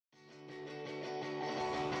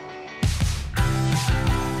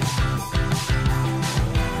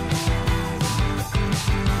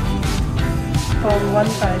for one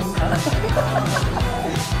time.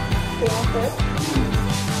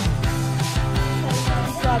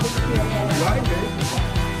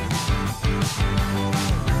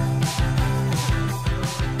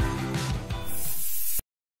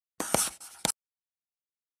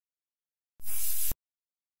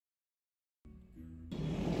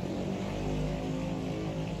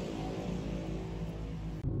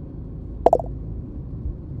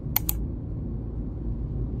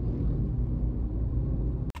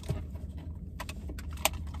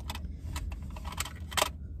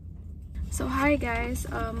 So hi guys,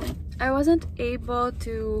 I wasn't able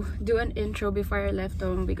to do an intro before I left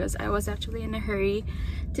home because I was actually in a hurry.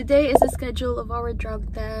 Today is the schedule of our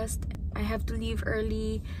drug test. I have to leave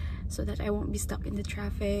early so that I won't be stuck in the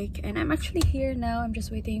traffic, and I'm actually here now. I'm just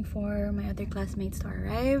waiting for my other classmates to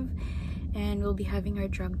arrive and we'll be having our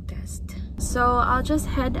drug test. So I'll just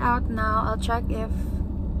head out now. I'll check if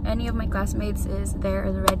any of my classmates is there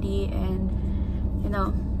already, and you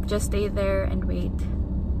know, just stay there and wait.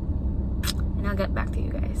 And I'll get back to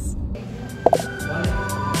you guys.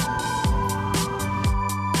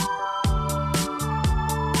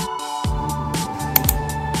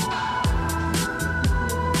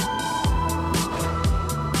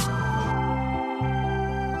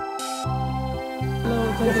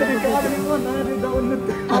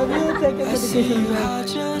 I see you hide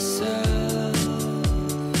yourself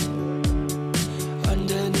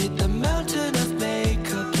underneath the mountain of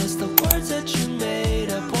makeup. Plus the words that you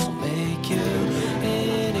made up won't make you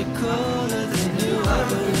any cooler than you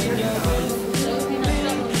ever in your brain.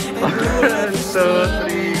 So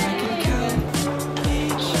sweet. I can count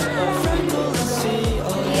each freckle and see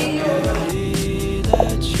all the beauty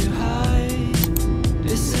that you hide.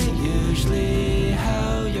 This ain't usually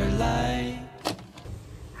how you're like.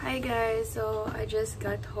 Hi guys, so I just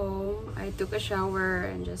got home. I took a shower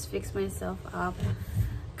and just fixed myself up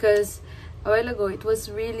because a while ago it was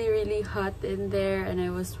really hot in there and I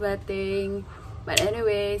was sweating. But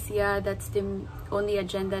anyways, yeah, that's the only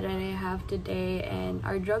agenda that I have today, and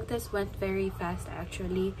our drug test went very fast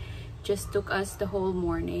actually. Just took us the whole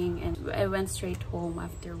morning and I went straight home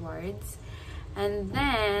afterwards. And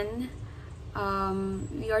then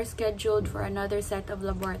we are scheduled for another set of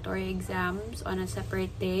laboratory exams on a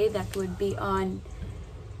separate day. That would be on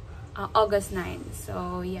August 9th.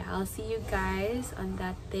 So yeah, I'll see you guys on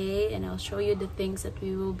that day and I'll show you the things that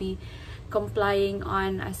we will be complying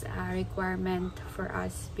on as a requirement for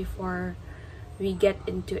us before we get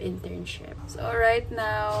into internship. So right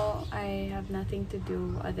now I have nothing to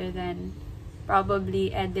do other than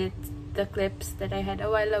probably edit the clips that I had a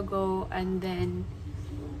while ago, and then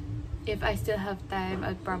if I still have time,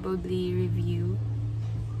 I'll probably review.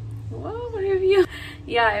 Whoa, review!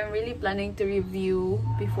 Yeah, I'm really planning to review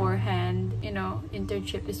beforehand. You know,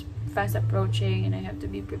 internship is fast approaching and I have to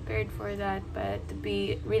be prepared for that. But to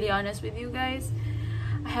be really honest with you guys,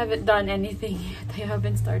 I haven't done anything yet. I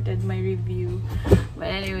haven't started my review. But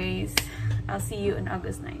anyways, I'll see you on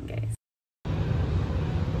August 9, guys.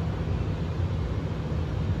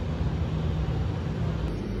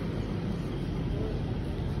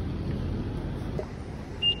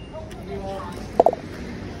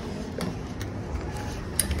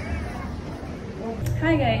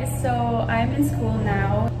 Hi guys, so I'm in school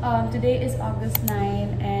now. Today is August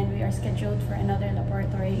 9 and we are scheduled for another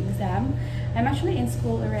laboratory exam. I'm actually in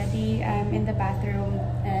school already. I'm in the bathroom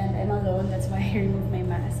and I'm alone. That's why I removed my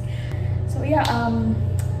mask. So yeah,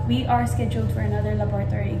 we are scheduled for another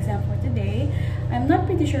laboratory exam for today. I'm not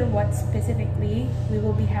pretty sure what specifically we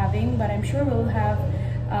will be having, but I'm sure we'll have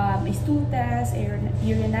a stool test, a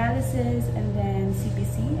urinalysis, and then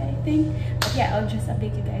CBC, I think. But yeah, I'll just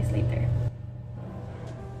update you guys later.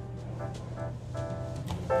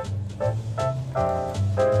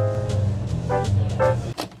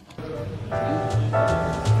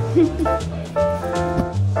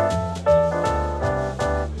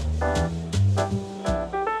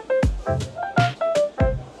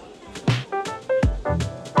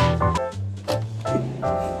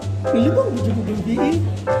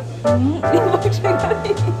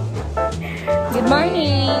 Good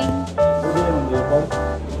morning.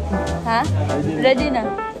 Ha? Ready na?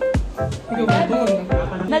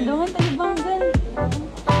 Nadungan tayo banggan.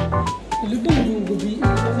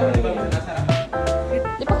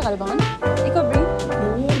 Di pa kakalabangan? Ikaw, bring?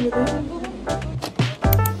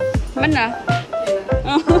 Mana?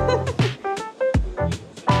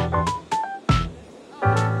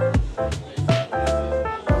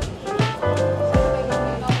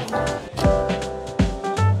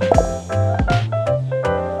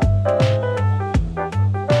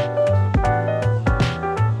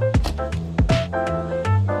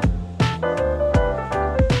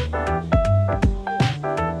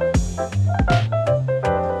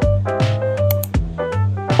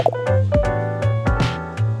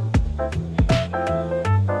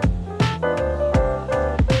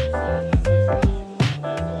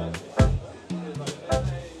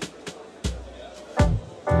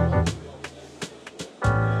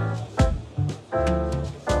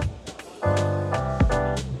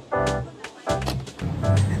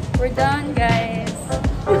 We're done, guys.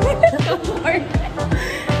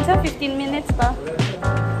 Sa 15 minutes pa.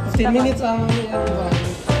 15 minutes ang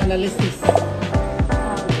analysis.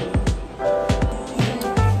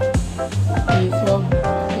 Okay, swab.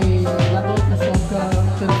 Okay, adult na swab ka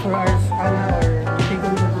 24 hours ana or take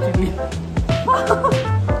on the TV.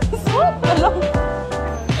 Swab ka lang.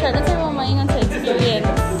 Siya, that's yung mamaingan sa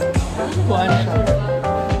experience. Kuhaan siya.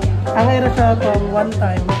 Angay na siya pang one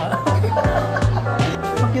time.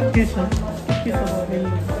 Bakit siya? Bakit siya?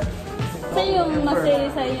 Sa yung masaya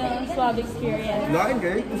sa yung swab experience. Lain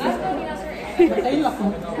kayo? Ay,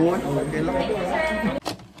 lako. Oo, okay lang.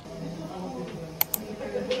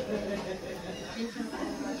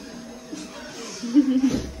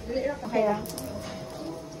 Okay lang.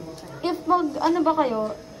 If ano ba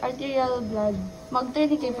kayo, arterial blood,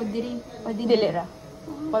 mag-training kayo pag diri. Dili ra.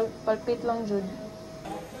 Palpit lang, Jude.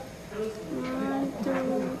 1,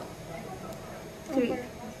 2, 3.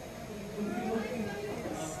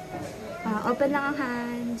 Open lang ang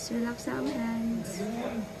hands. Relax ang hands.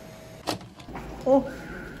 Oh!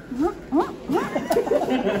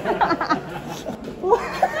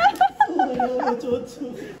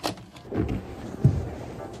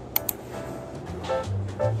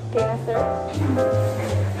 Okay na, sir.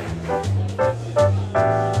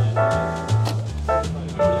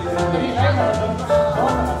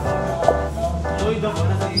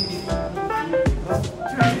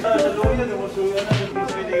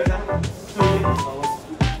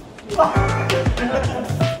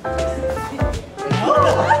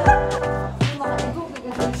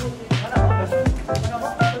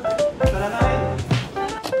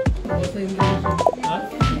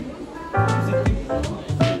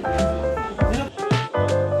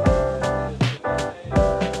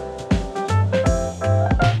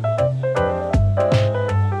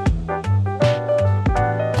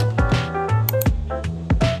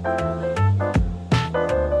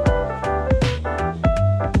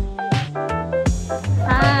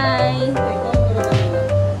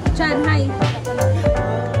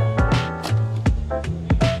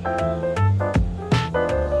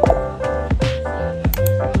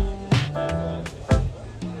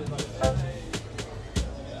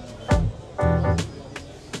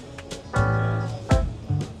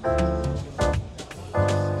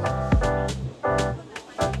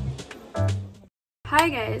 Hi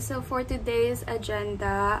guys, so for today's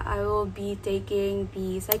agenda, I will be taking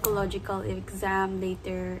the psychological exam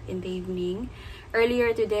later in the evening. Earlier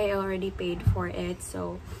today, I already paid for it,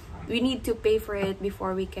 so we need to pay for it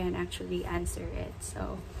before we can actually answer it.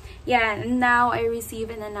 So yeah, and now I receive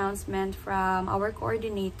an announcement from our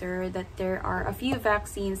coordinator that there are a few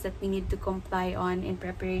vaccines that we need to comply on in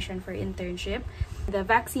preparation for internship. The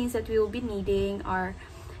vaccines that we will be needing are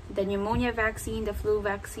the pneumonia vaccine, the flu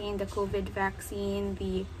vaccine, the COVID vaccine,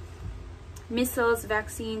 the measles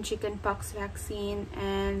vaccine, chickenpox vaccine,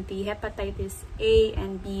 and the hepatitis A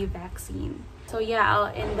and B vaccine. So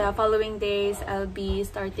yeah, in the following days, I'll be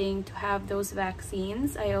starting to have those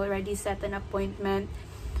vaccines. I already set an appointment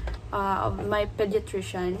of my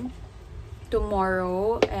pediatrician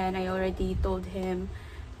tomorrow, and I already told him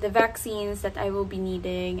the vaccines that I will be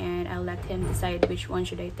needing, and I'll let him decide which one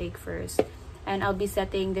should I take first. And I'll be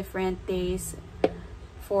setting different days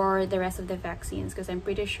for the rest of the vaccines because I'm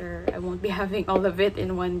pretty sure I won't be having all of it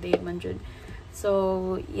in one day, Manjud.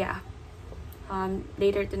 So yeah,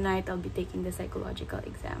 later tonight I'll be taking the psychological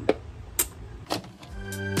exam.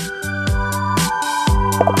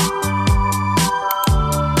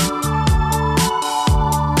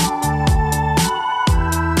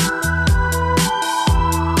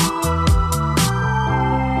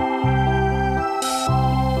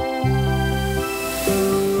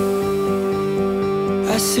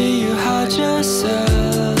 I see you hide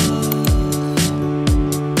yourself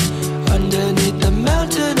underneath the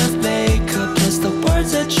mountain of makeup. Plus the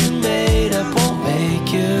words that you made up won't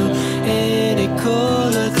make you any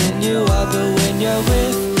cooler than you are. But when you're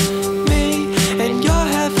with me and you're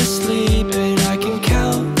half asleep, and I can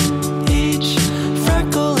count each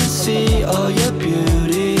freckle and see all your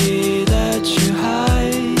beauty that you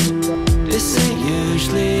hide. This ain't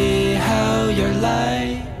usually how you're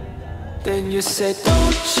like. Then you said,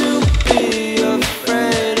 don't you be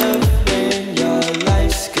afraid of when your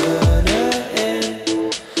life's gonna end.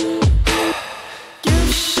 You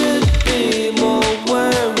should be more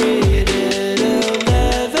worried it'll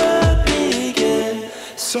never begin.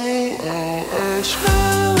 So I'll ask,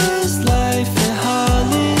 how is life in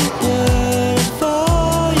Hollywood if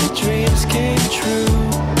all your dreams came true?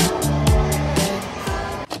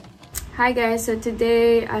 Hi guys, so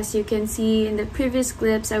today, as you can see in the previous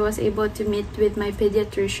clips, I was able to meet with my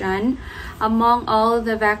pediatrician. Among all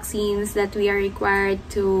the vaccines that we are required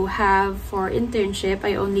to have for internship,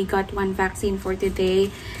 I only got one vaccine for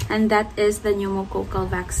today, and that is the pneumococcal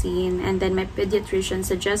vaccine. And then my pediatrician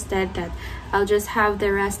suggested that I'll just have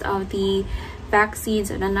the rest of the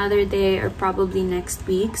vaccines on another day or probably next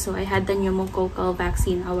week. So I had the pneumococcal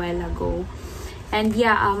vaccine a while ago. And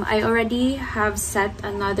yeah, I already have set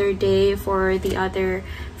another day for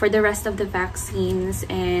the rest of the vaccines,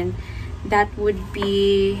 and that would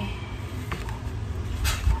be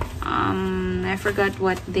I forgot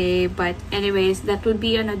what day, but anyways, that would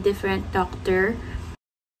be on a different doctor.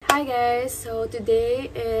 Hi guys, so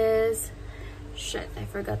today is I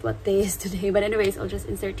forgot what day is today, but anyways, I'll just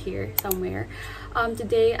insert here somewhere.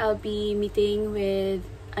 Today I'll be meeting with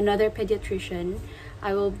another pediatrician.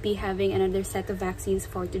 I will be having another set of vaccines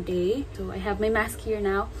for today. So I have my mask here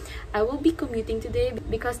now. I will be commuting today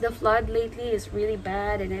because the flood lately is really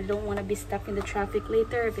bad, and I don't want to be stuck in the traffic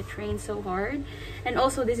later if it rains so hard. And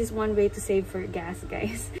also, this is one way to save for gas,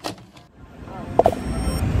 guys.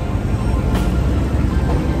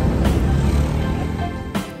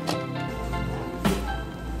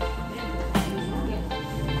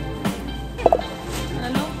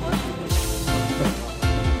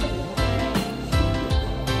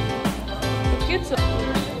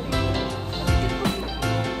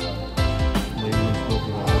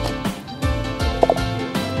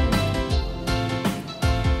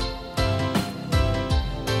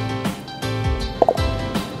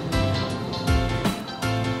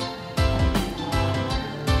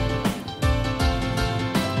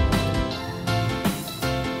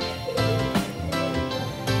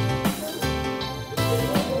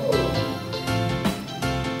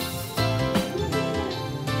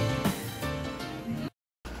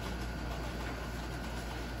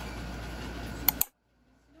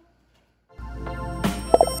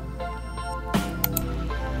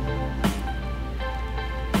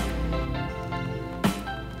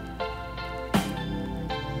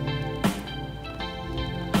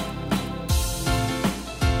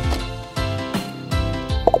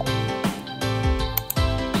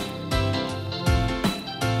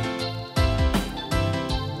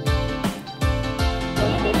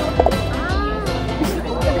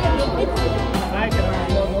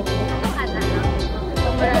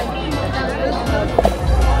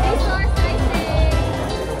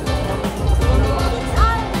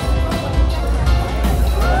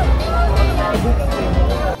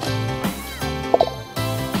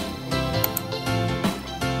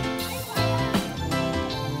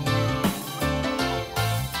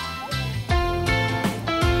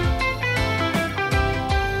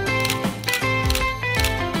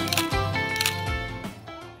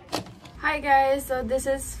 Hi guys, so this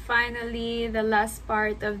is finally the last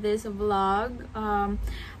part of this vlog.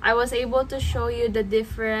 I was able to show you the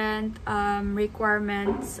different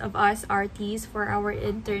requirements of us RTs for our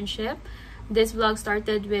internship. This vlog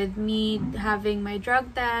started with me having my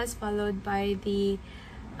drug test, followed by the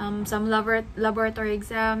some laboratory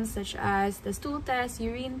exams such as the stool test,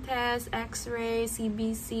 urine test, x-ray,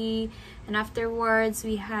 CBC, and afterwards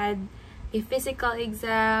we had a physical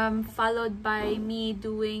exam, followed by me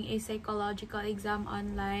doing a psychological exam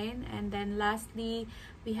online, and then lastly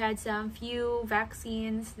we had some few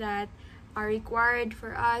vaccines that are required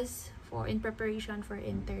for us in preparation for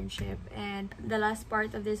internship. And the last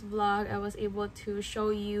part of this vlog, I was able to show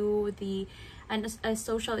you a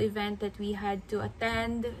social event that we had to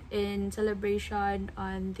attend in celebration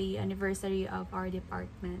on the anniversary of our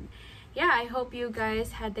department. Yeah, I hope you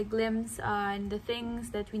guys had a glimpse on the things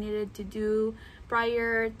that we needed to do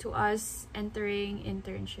prior to us entering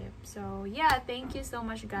internship. So yeah, thank you so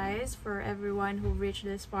much guys, for everyone who reached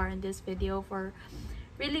this far in this video, for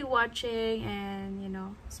really watching and, you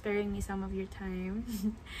know, sparing me some of your time.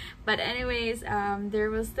 But anyways,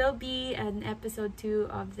 there will still be an episode 2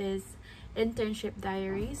 of this Internship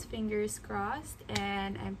Diaries, fingers crossed,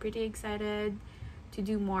 and I'm pretty excited to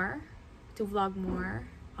do more, to vlog more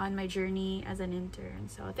on my journey as an intern.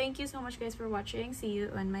 So thank you so much guys for watching. See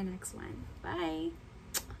you on my next one. Bye.